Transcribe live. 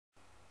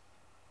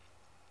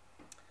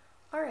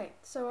Alright,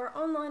 so our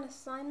online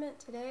assignment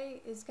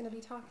today is going to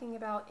be talking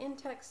about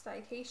in-text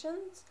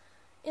citations.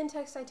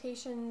 In-text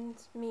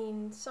citations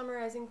mean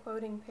summarizing,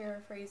 quoting,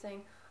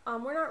 paraphrasing.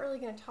 We're not really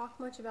going to talk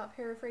much about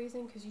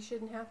paraphrasing because you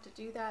shouldn't have to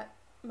do that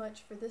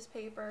much for this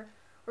paper.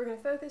 We're going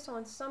to focus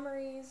on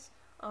summaries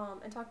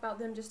and talk about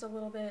them just a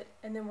little bit,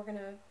 and then we're going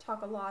to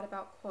talk a lot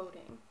about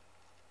quoting.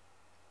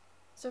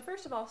 So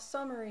first of all,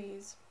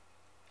 summaries.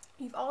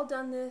 You've all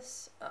done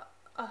this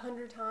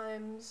 100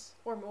 times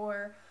or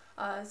more.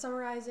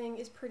 Summarizing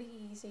is pretty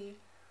easy.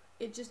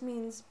 It just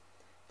means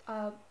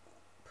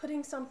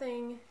putting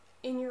something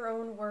in your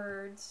own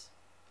words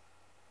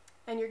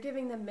and you're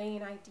giving the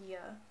main idea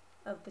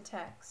of the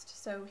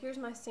text. So here's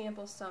my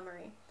sample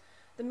summary.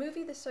 The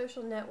movie The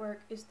Social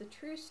Network is the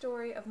true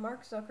story of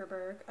Mark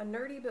Zuckerberg, a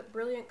nerdy but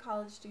brilliant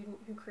college student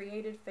who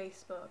created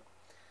Facebook.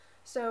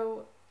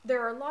 So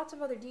there are lots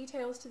of other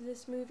details to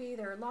this movie.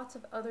 There are lots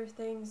of other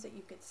things that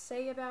you could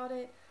say about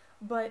it,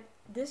 but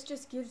this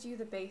just gives you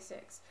the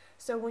basics.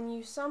 So when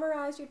you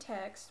summarize your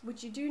text,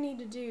 which you do need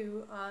to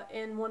do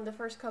in one of the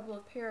first couple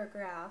of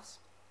paragraphs,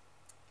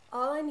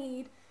 all I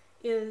need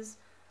is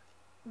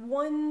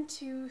one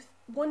to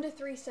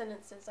three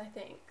sentences, I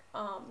think,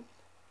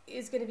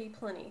 is going to be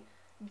plenty.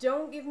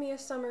 Don't give me a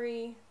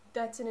summary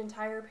that's an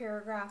entire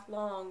paragraph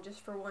long just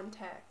for one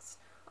text.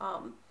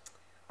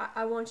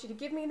 I want you to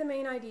give me the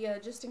main idea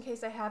just in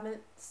case I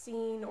haven't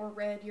seen or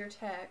read your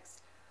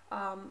text.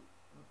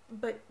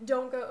 But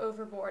don't go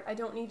overboard. I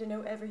don't need to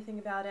know everything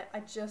about it.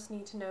 I just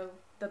need to know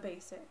the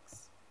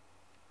basics.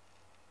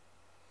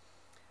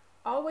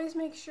 Always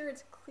make sure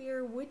it's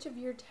clear which of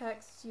your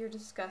texts you're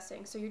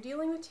discussing. So you're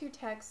dealing with two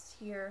texts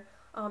here.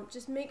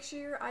 Just make sure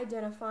you're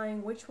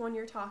identifying which one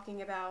you're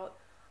talking about.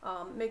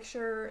 Make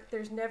sure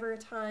there's never a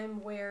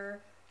time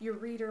where your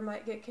reader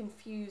might get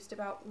confused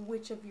about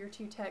which of your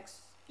two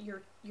texts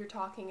you're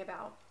talking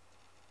about.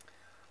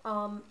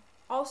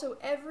 Also,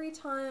 every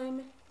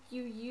time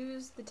you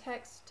use the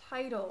text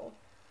title,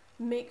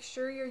 make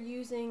sure you're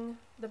using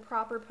the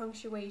proper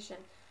punctuation.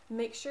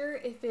 Make sure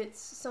if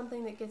it's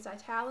something that gets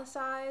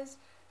italicized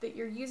that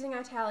you're using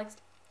italics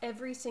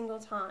every single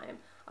time.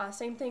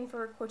 Same thing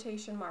for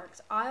quotation marks.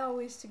 I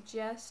always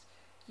suggest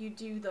you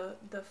do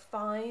the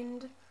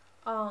find,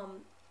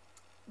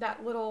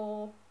 that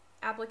little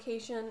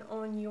application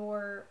on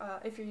your,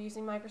 if you're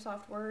using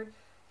Microsoft Word,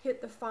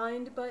 hit the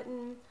find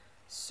button,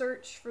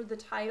 search for the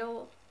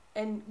title,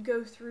 and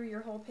go through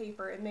your whole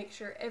paper and make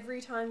sure every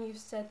time you've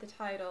said the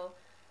title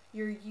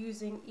you're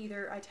using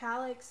either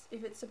italics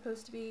if it's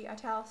supposed to be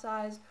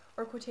italicized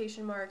or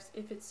quotation marks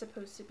if it's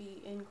supposed to be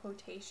in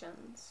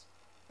quotations.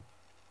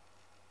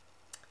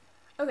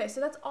 Okay, so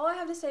that's all I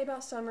have to say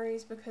about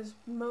summaries because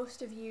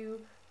most of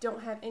you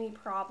don't have any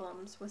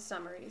problems with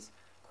summaries.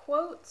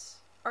 Quotes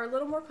are a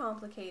little more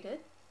complicated.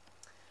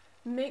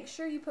 Make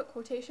sure you put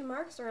quotation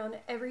marks around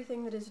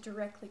everything that is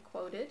directly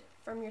quoted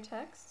from your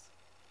text.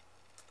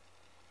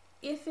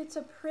 If it's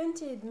a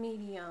printed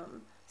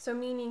medium, so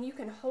meaning you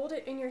can hold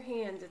it in your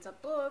hands, it's a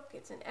book,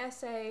 it's an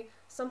essay,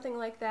 something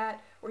like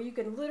that, where you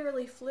can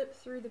literally flip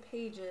through the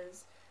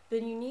pages,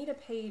 then you need a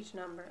page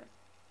number.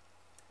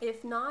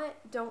 If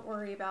not, don't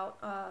worry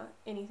about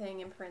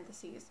anything in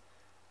parentheses.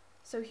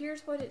 So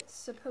here's what it's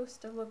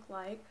supposed to look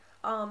like.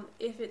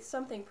 If it's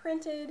something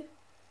printed,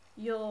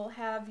 you'll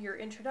have your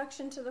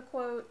introduction to the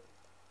quote,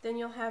 then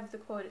you'll have the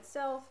quote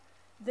itself,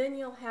 then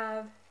you'll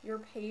have your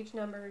page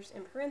numbers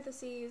in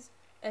parentheses,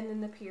 and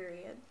then the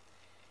period.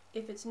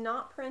 If it's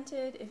not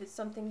printed, if it's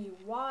something you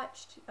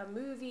watched, a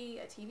movie,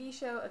 a TV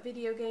show, a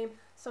video game,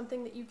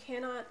 something that you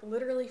cannot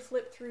literally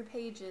flip through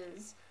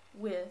pages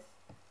with,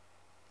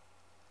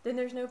 then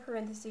there's no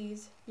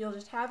parentheses. You'll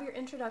just have your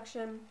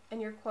introduction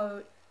and your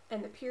quote,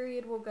 and the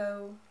period will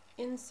go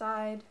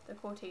inside the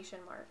quotation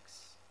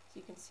marks.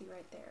 So you can see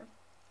right there.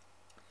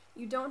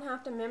 You don't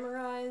have to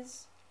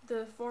memorize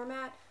the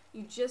format.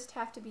 You just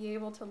have to be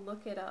able to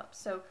look it up.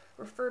 So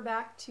refer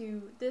back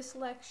to this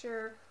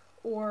lecture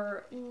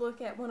or look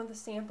at one of the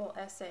sample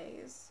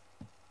essays.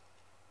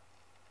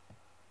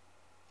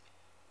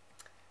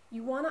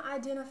 You want to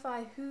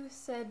identify who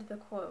said the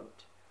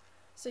quote.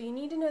 So you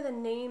need to know the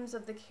names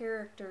of the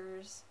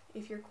characters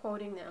if you're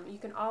quoting them. You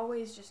can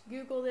always just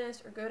Google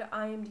this or go to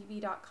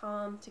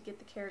imdb.com to get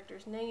the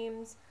characters'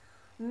 names.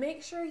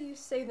 Make sure you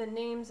say the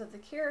names of the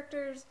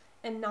characters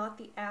and not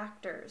the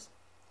actors.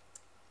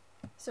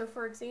 So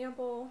for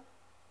example,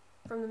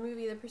 from the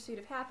movie The Pursuit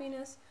of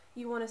Happiness,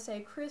 you want to say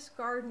Chris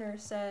Gardner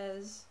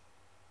says,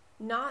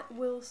 not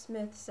Will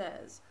Smith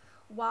says.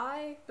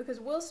 Why? Because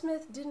Will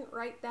Smith didn't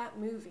write that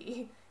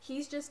movie.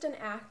 He's just an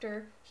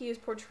actor. He is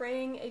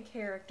portraying a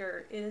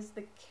character. It is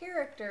the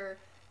character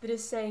that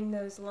is saying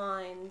those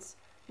lines,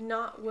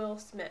 not Will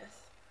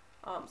Smith.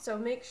 So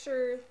make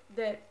sure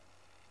that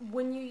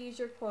when you use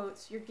your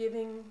quotes, you're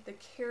giving the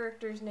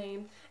character's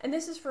name. And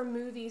this is for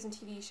movies and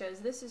TV shows.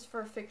 This is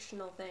for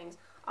fictional things.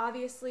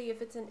 Obviously,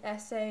 if it's an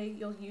essay,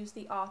 you'll use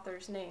the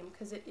author's name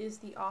because it is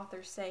the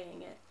author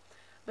saying it.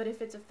 But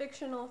if it's a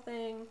fictional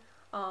thing,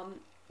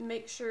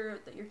 make sure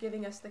that you're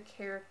giving us the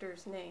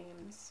characters'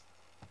 names.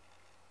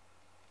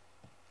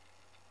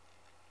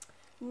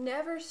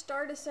 Never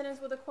start a sentence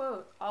with a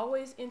quote.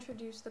 Always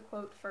introduce the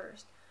quote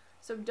first.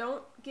 So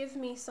don't give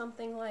me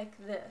something like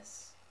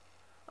this.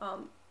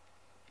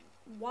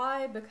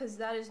 Why? Because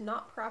that is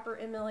not proper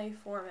MLA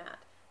format.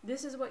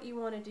 This is what you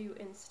want to do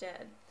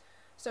instead.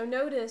 So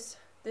notice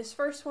this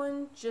first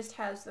one just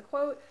has the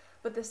quote,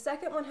 but the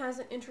second one has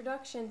an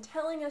introduction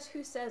telling us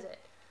who says it.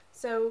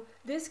 So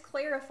this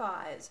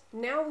clarifies.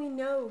 Now we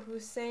know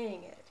who's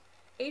saying it.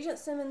 Agent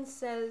Simmons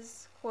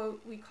says,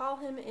 quote, "We call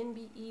him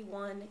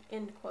NBE1,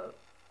 end quote."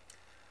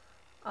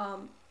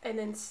 And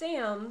then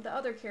Sam, the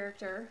other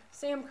character,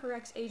 Sam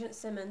corrects Agent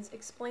Simmons,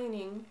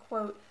 explaining,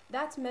 quote,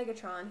 "That's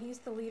Megatron. He's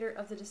the leader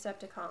of the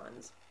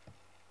Decepticons."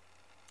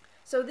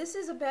 So this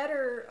is a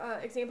better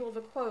example of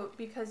a quote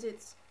because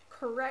it's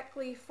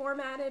correctly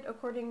formatted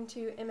according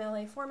to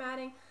MLA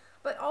formatting,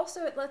 but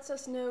also it lets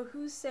us know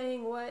who's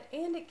saying what,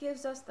 and it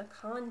gives us the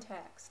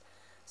context.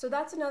 So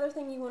that's another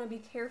thing you want to be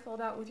careful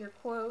about with your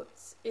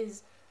quotes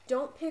is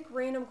don't pick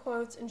random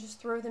quotes and just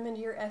throw them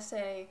into your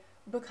essay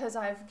because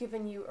I've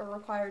given you a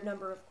required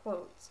number of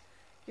quotes.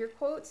 Your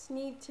quotes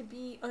need to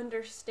be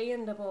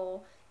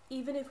understandable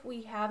even if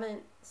we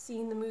haven't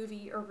seen the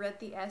movie or read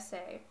the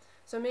essay.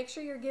 So make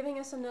sure you're giving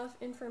us enough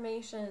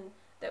information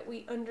that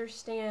we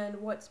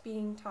understand what's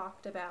being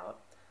talked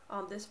about.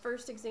 This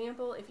first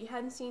example, if you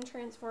hadn't seen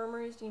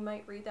Transformers, you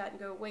might read that and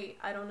go, wait,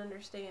 I don't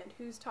understand.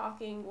 Who's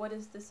talking? What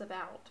is this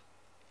about?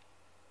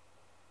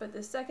 But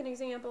the second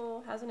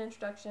example has an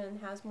introduction,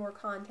 has more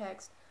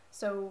context,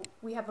 so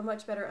we have a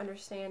much better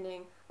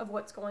understanding of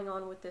what's going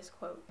on with this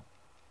quote.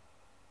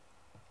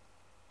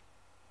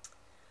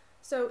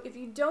 So if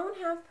you don't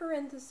have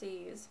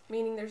parentheses,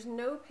 meaning there's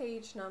no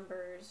page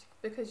numbers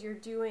because you're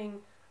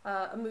doing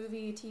a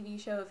movie, a TV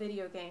show, a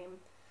video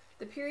game,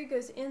 the period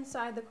goes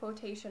inside the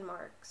quotation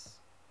marks.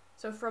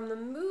 So from the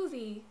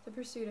movie, The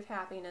Pursuit of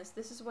Happiness,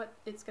 this is what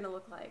it's going to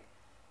look like.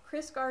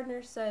 Chris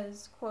Gardner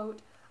says,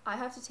 quote, "I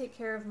have to take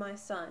care of my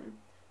son."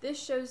 This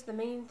shows the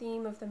main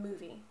theme of the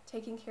movie,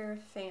 taking care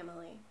of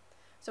family.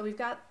 So we've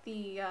got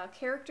the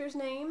character's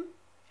name,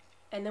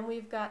 and then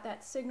we've got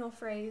that signal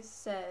phrase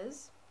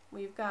says.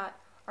 We've got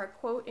our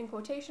quote in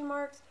quotation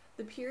marks,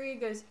 the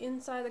period goes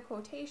inside the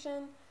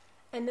quotation,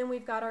 and then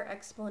we've got our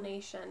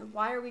explanation.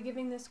 Why are we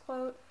giving this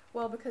quote?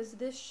 Well, because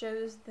this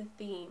shows the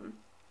theme.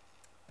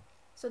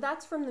 So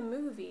that's from the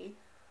movie,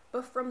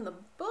 but from the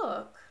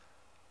book,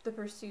 The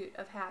Pursuit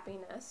of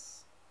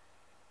Happiness,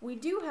 we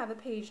do have a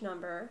page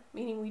number,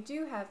 meaning we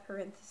do have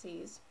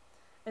parentheses,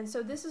 and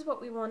so this is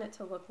what we want it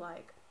to look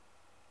like.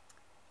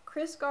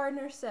 Chris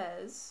Gardner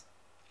says,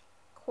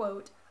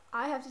 quote,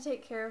 "I have to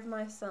take care of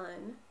my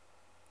son,"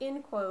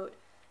 end quote,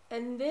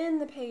 and then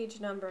the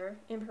page number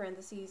in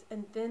parentheses,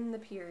 and then the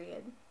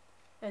period.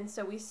 And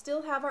so we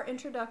still have our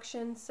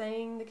introduction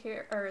saying the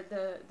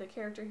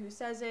character who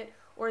says it,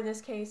 or in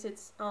this case,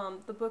 it's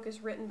the book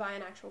is written by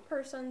an actual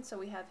person, so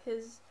we have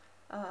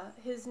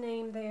his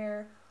name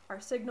there, our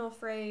signal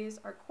phrase,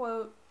 our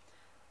quote,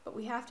 but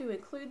we have to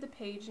include the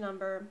page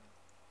number,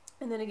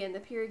 and then again, the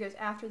period goes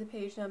after the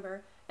page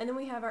number, and then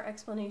we have our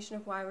explanation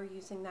of why we're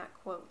using that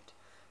quote.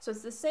 So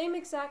it's the same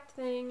exact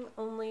thing,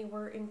 only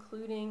we're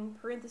including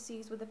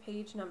parentheses with a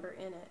page number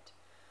in it.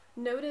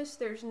 Notice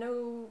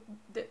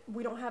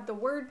we don't have the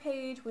word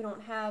page, we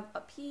don't have a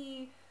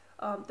P,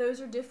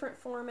 those are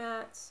different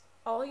formats.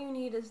 All you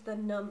need is the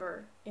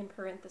number in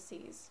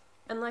parentheses.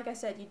 And like I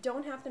said, you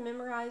don't have to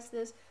memorize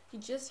this, you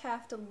just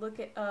have to look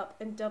it up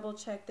and double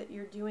check that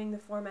you're doing the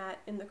format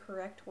in the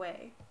correct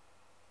way.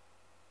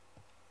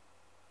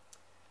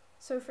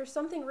 So for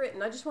something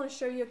written, I just want to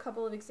show you a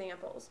couple of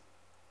examples.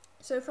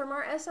 So from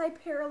our essay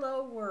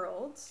Parallel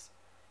Worlds,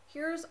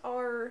 here's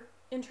our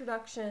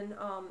introduction.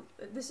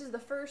 This is the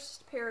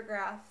first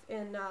paragraph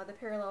in the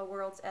Parallel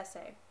Worlds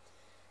essay.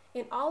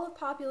 In all of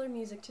popular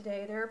music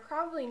today, there are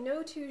probably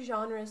no two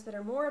genres that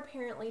are more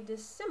apparently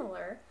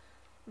dissimilar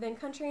than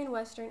country and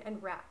western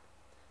and rap.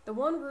 The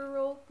one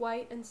rural,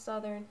 white, and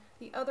southern,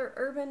 the other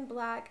urban,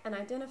 black, and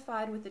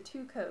identified with the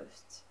two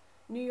coasts,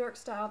 New York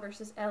style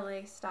versus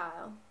LA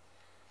style.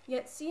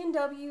 Yet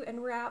C&W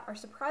and rap are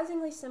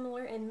surprisingly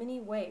similar in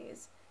many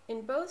ways.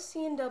 In both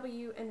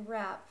C&W and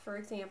rap, for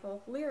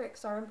example,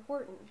 lyrics are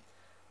important.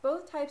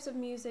 Both types of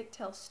music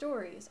tell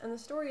stories, and the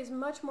story is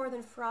much more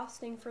than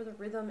frosting for the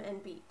rhythm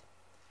and beat.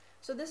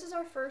 So this is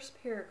our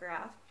first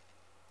paragraph.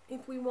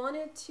 If we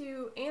wanted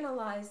to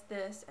analyze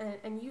this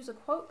and use a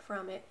quote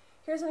from it,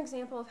 here's an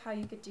example of how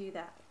you could do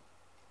that.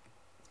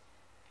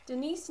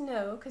 Denise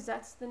No, because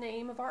that's the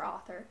name of our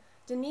author,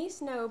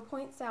 Denise No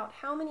points out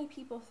how many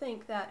people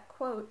think that,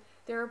 quote,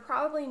 there are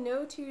probably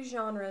no two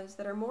genres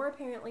that are more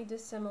apparently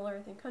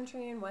dissimilar than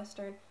country and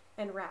western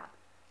and rap.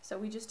 So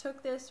we just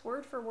took this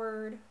word for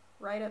word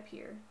right up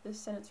here, this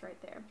sentence right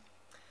there.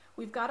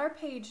 We've got our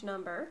page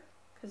number,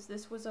 because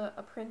this was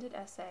a printed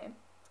essay,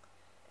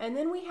 and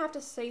then we have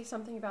to say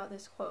something about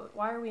this quote.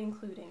 Why are we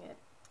including it?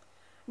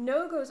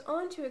 No goes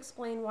on to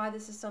explain why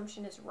this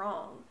assumption is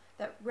wrong,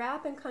 that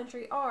rap and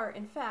country are,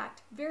 in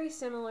fact, very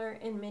similar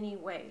in many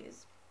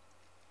ways.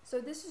 So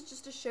this is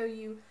just to show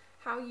you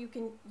how you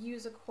can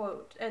use a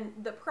quote, and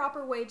the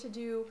proper way to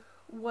do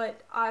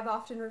what I've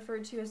often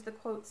referred to as the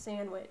quote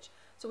sandwich.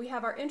 So we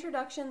have our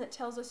introduction that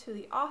tells us who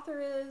the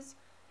author is,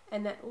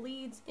 and that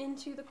leads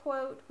into the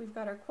quote. We've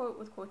got our quote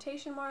with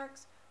quotation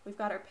marks, we've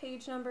got our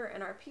page number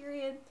and our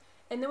period,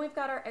 and then we've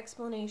got our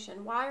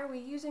explanation. Why are we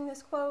using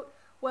this quote?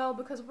 Well,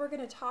 because we're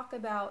going to talk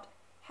about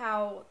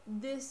how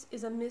this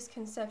is a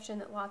misconception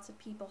that lots of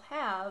people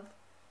have,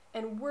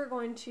 and we're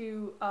going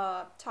to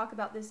talk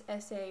about this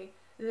essay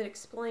that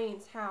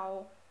explains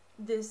how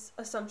this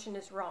assumption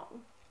is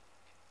wrong.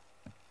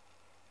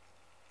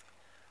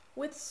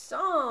 With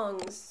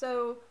songs,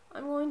 so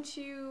I'm going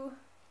to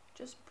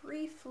just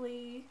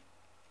briefly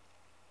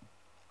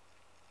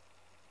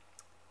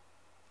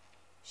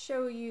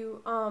show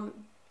you,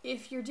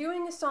 if you're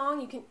doing a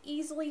song, you can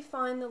easily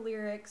find the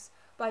lyrics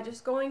by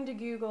just going to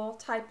Google,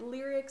 type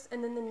lyrics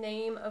and then the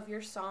name of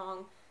your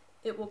song.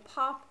 It will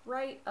pop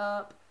right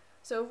up.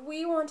 So if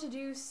we want to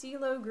do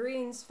CeeLo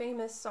Green's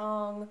famous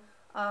song,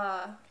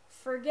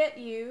 Forget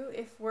You,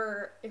 if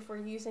we're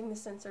using the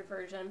censored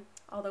version,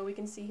 although we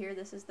can see here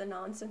this is the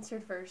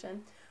non-censored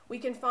version, we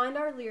can find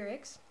our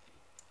lyrics.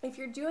 If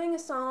you're doing a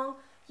song,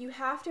 you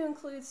have to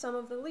include some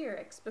of the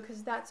lyrics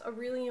because that's a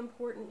really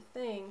important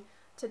thing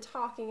to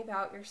talking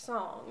about your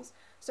songs.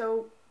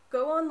 So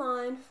go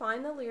online,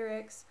 find the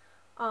lyrics,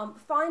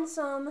 find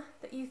some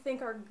that you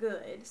think are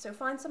good. So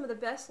find some of the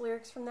best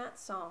lyrics from that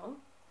song,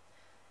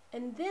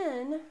 and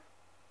then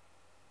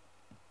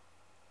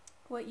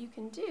what you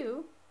can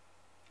do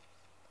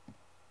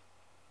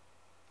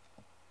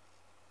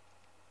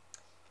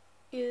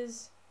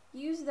is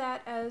use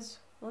that as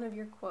one of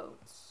your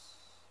quotes.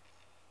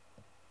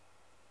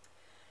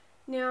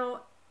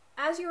 Now,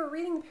 as you were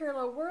reading the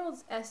Parallel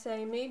Worlds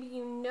essay, maybe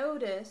you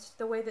noticed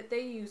the way that they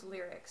use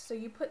lyrics. So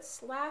you put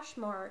slash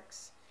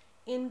marks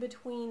in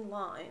between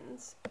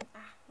lines.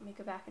 Let me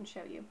go back and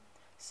show you.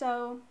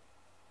 So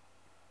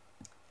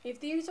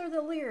if these are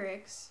the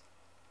lyrics,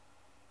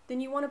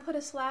 then you want to put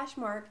a slash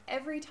mark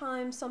every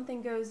time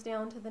something goes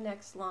down to the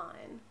next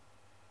line.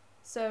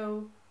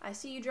 So I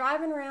see you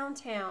driving around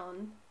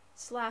town,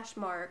 slash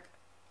mark,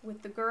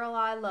 with the girl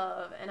I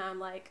love, and I'm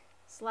like,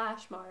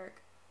 slash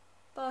mark,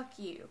 fuck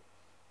you.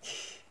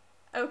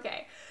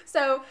 Okay,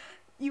 so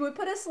you would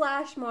put a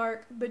slash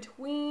mark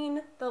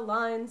between the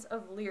lines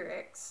of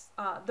lyrics,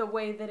 the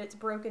way that it's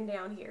broken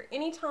down here.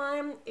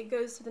 Anytime it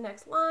goes to the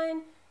next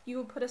line, you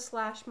would put a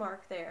slash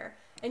mark there,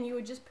 and you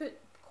would just put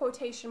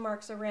quotation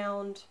marks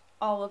around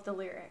all of the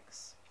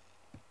lyrics.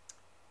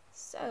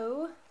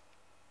 So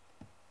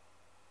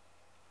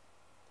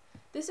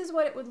this is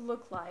what it would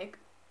look like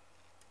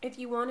if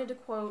you wanted to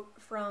quote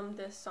from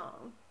this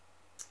song.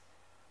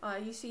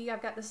 You see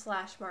I've got the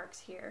slash marks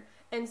here.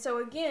 And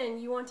so again,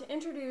 you want to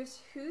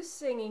introduce who's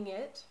singing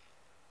it,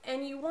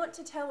 and you want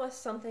to tell us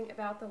something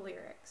about the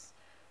lyrics.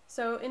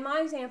 So in my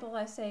example,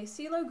 I say,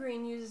 CeeLo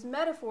Green uses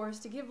metaphors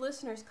to give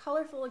listeners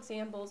colorful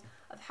examples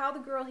of how the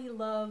girl he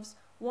loves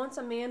wants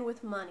a man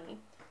with money,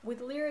 with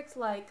lyrics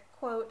like,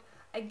 quote,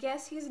 I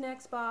guess he's an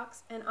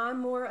Xbox and I'm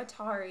more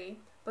Atari,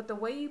 but the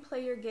way you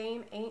play your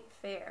game ain't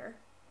fair.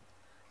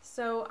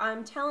 So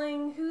I'm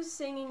telling who's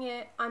singing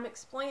it, I'm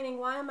explaining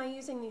why am I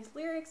using these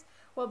lyrics?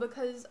 Well,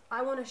 because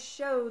I want to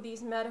show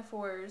these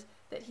metaphors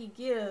that he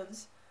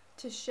gives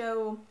to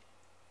show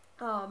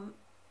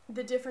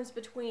the difference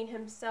between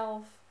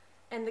himself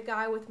and the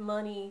guy with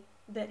money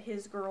that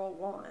his girl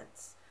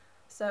wants.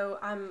 So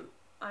I'm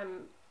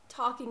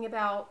talking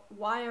about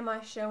why am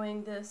I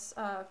showing this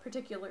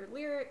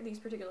these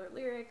particular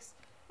lyrics,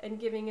 and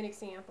giving an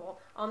example.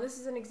 This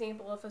is an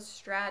example of a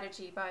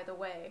strategy, by the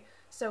way.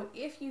 So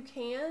if you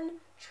can,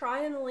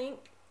 try and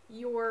link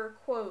your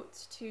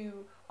quotes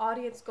to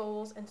audience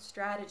goals and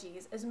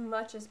strategies as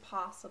much as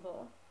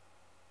possible.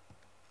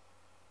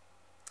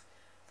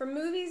 For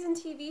movies and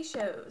TV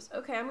shows,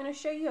 okay, I'm going to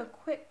show you a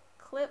quick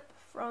clip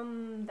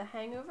from The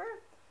Hangover,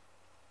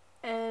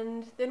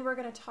 and then we're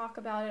going to talk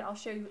about it. I'll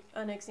show you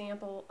an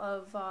example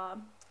of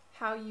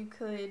how you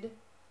could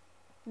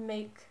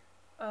make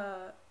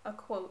a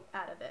quote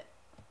out of it.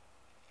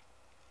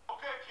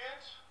 Okay,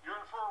 kids, you're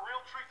in for a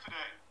real treat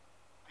today.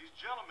 These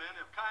gentlemen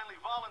have kindly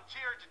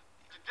volunteered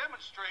to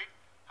demonstrate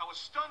how a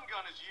stun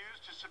gun is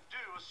used to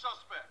subdue a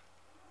suspect.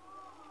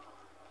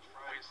 That's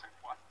right. Wait a second,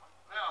 what?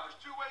 Now, there's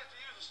two ways to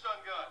use a stun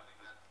gun.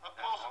 Up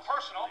close and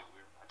personal.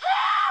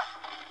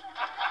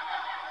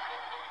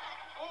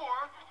 Or,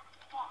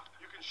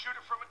 you can shoot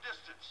it from a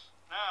distance.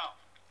 Now,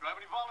 do I have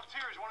any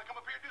volunteers who want to come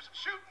up here and do some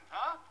shooting,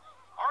 huh?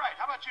 All right,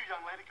 how about you,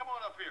 young lady? Come on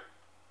up here.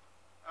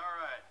 All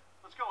right,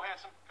 let's go,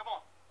 handsome. Come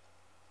on.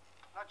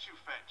 Not you,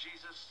 fat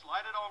Jesus.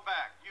 Slide it on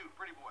back. You,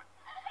 pretty boy.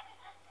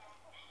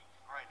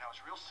 All right, now it's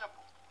real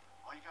simple.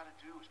 All you got to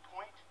do is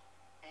point,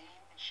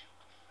 aim, and shoot.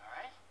 All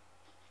right?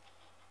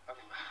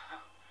 Okay.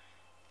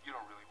 You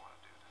don't really want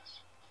to do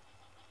this.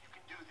 You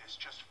can do this.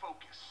 Just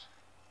focus.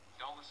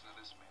 Don't listen to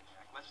this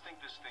maniac. Let's think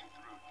this thing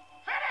through.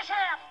 Finish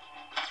him!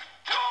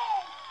 Go!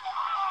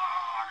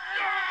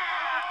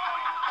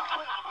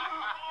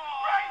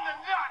 Right in the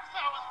nuts!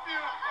 That was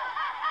beautiful!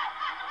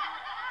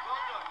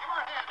 Well done. Give her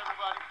a hand,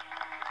 everybody.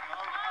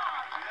 All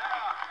right.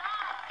 Yeah.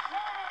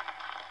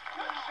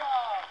 Good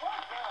job.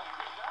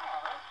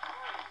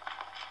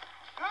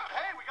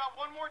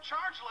 got one more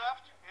charge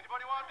left.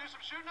 Anybody want to do some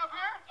shooting up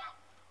here?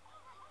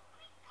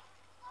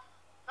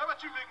 How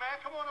about you, big man?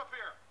 Come on up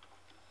here.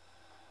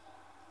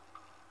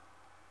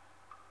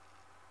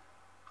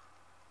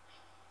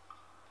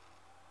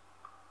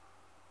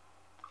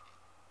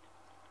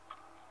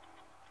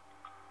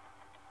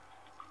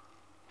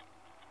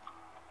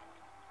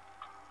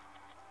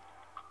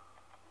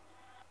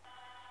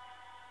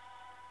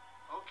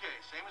 Okay,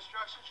 same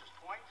instructions, just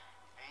point,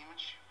 aim, and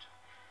shoot.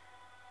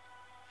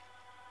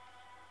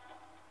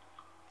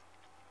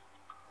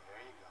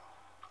 There you go.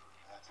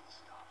 That's the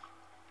stuff.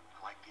 I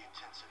like the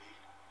intensity.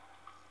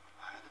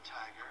 Eye of the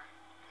tiger.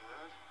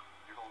 Good.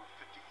 You're going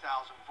 50,000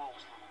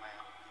 volts, little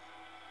man.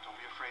 Don't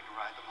be afraid to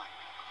ride the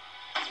lightning.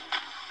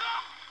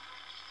 Stop!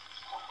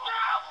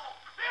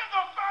 In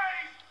the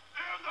face!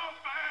 In the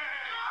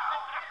face!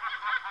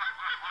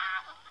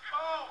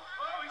 Oh,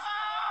 he's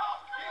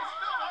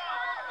still out.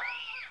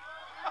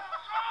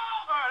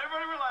 All right,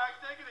 everybody relax.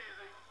 Take it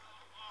easy.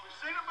 We've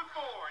seen him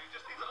before. He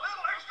just needs a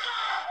little extra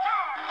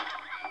charge.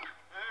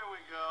 There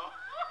we go.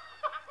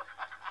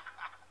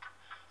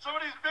 Some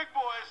of these big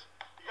boys,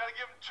 you got to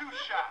give them 2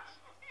 shots.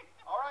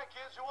 All right,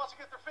 kids, who wants to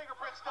get their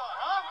fingerprints done,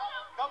 huh?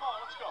 Come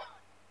on, let's go.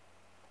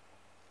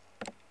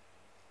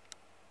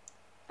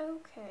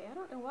 Okay, I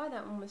don't know why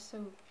that one was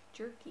so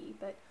jerky,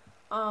 but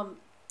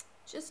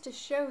just to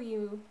show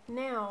you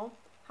now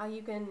how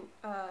you can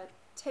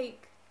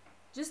take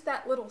just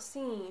that little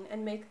scene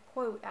and make a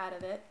quote out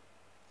of it.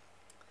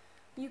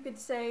 You could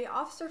say,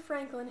 Officer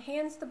Franklin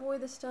hands the boy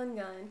the stun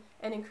gun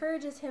and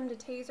encourages him to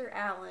taser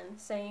Alan,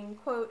 saying,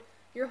 quote,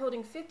 "You're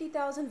holding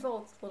 50,000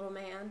 volts, little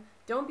man.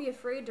 Don't be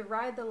afraid to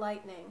ride the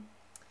lightning."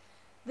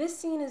 This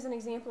scene is an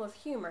example of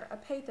humor, a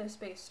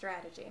pathos-based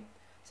strategy.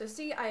 So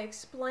see, I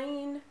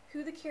explain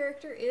who the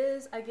character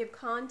is, I give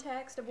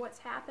context of what's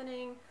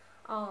happening,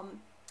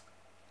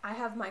 I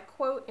have my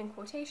quote in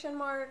quotation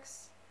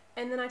marks,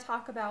 and then I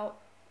talk about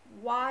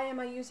why am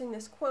I using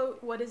this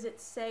quote, what does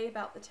it say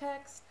about the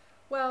text?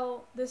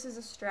 Well, this is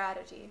a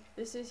strategy,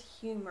 this is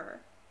humor.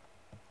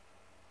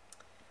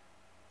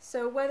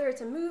 So whether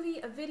it's a movie,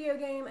 a video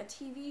game, a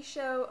TV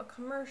show, a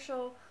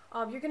commercial,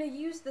 you're going to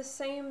use the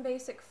same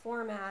basic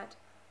format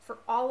for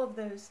all of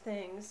those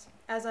things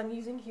as I'm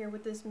using here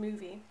with this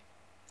movie.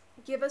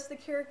 Give us the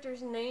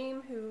character's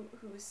name, who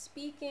is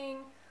speaking,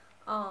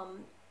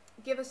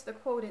 give us the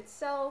quote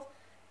itself,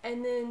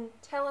 and then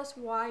tell us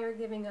why you're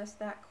giving us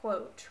that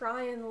quote.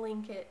 Try and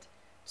link it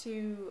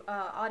to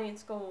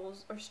audience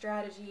goals or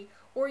strategy,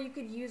 or you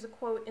could use a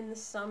quote in the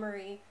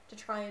summary to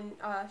try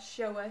and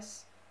show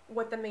us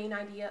what the main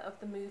idea of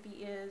the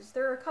movie is.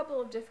 There are a couple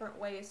of different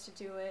ways to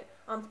do it.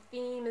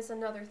 Theme is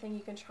another thing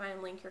you can try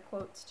and link your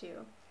quotes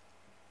to.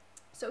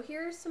 So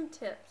here are some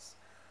tips.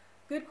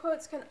 Good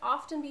quotes can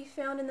often be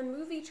found in the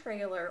movie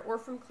trailer or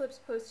from clips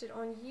posted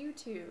on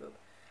YouTube.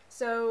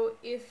 So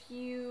if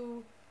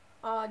you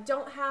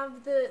don't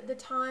have the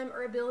time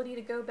or ability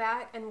to go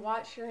back and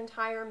watch your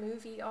entire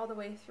movie all the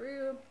way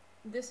through,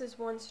 this is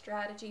one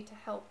strategy to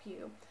help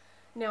you.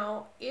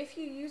 Now, if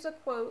you use a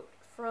quote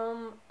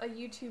from a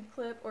YouTube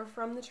clip or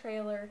from the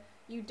trailer,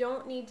 you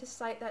don't need to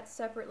cite that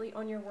separately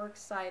on your works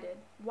cited.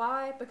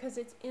 Why? Because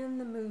it's in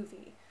the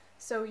movie.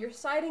 So you're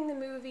citing the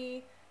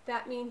movie,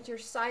 that means you're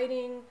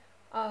citing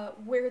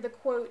where the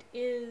quote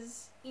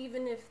is,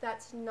 even if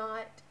that's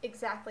not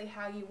exactly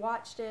how you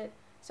watched it.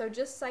 So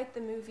just cite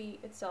the movie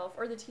itself,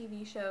 or the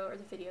TV show, or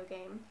the video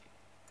game.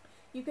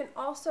 You can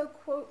also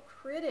quote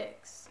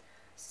critics.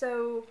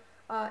 So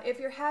if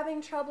you're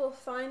having trouble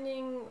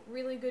finding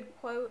really good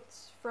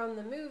quotes from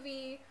the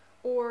movie,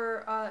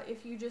 or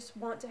if you just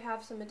want to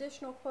have some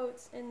additional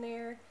quotes in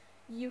there,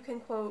 you can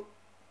quote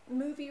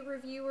movie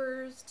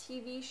reviewers,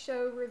 TV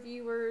show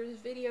reviewers,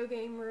 video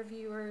game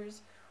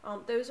reviewers.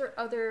 Those are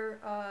other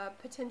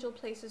potential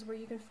places where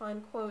you can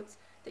find quotes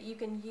that you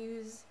can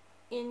use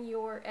in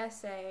your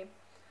essay.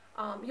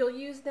 You'll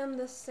use them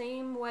the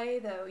same way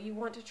though. You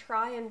want to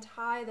try and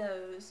tie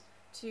those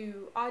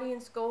to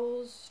audience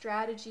goals,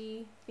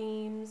 strategy,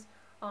 themes,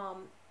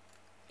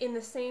 in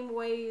the same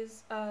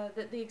ways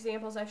that the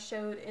examples I've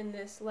showed in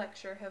this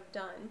lecture have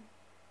done.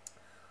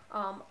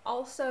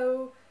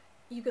 Also,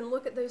 you can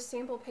look at those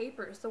sample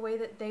papers, the way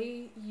that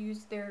they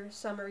use their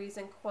summaries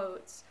and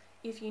quotes,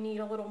 if you need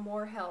a little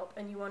more help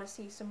and you want to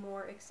see some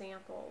more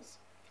examples.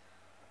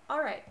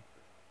 Alright,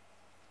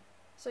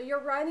 so your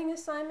writing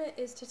assignment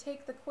is to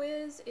take the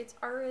quiz. It's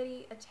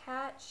already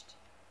attached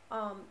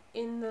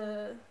in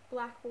the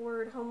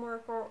Blackboard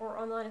homework or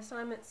online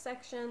assignments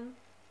section.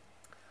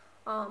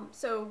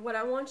 So what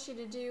I want you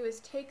to do is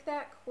take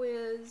that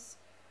quiz.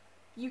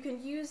 You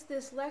can use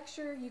this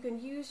lecture, you can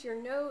use your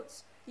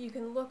notes, you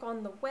can look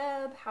on the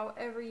web,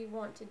 however you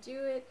want to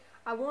do it.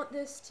 I want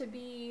this to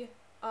be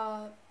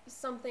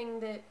something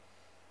that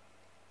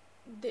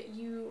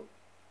you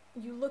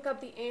look up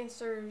the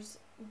answers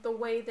the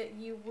way that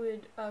you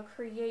would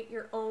create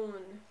your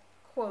own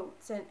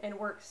quotes and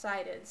works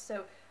cited.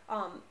 So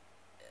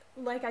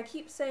like I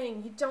keep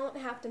saying, you don't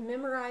have to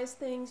memorize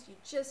things, you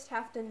just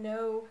have to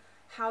know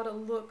how to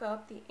look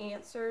up the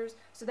answers.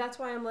 So that's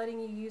why I'm letting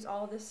you use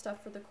all of this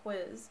stuff for the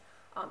quiz.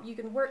 You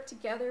can work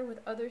together with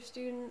other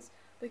students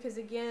because,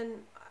 again,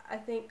 I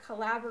think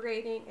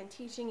collaborating and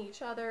teaching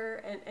each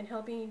other and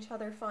helping each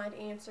other find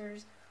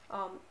answers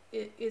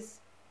it is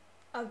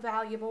a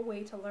valuable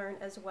way to learn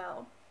as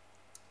well.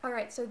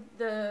 Alright, so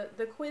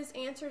the quiz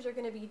answers are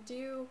going to be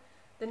due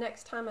the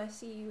next time I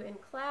see you in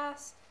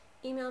class.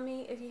 Email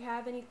me if you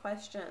have any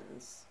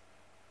questions.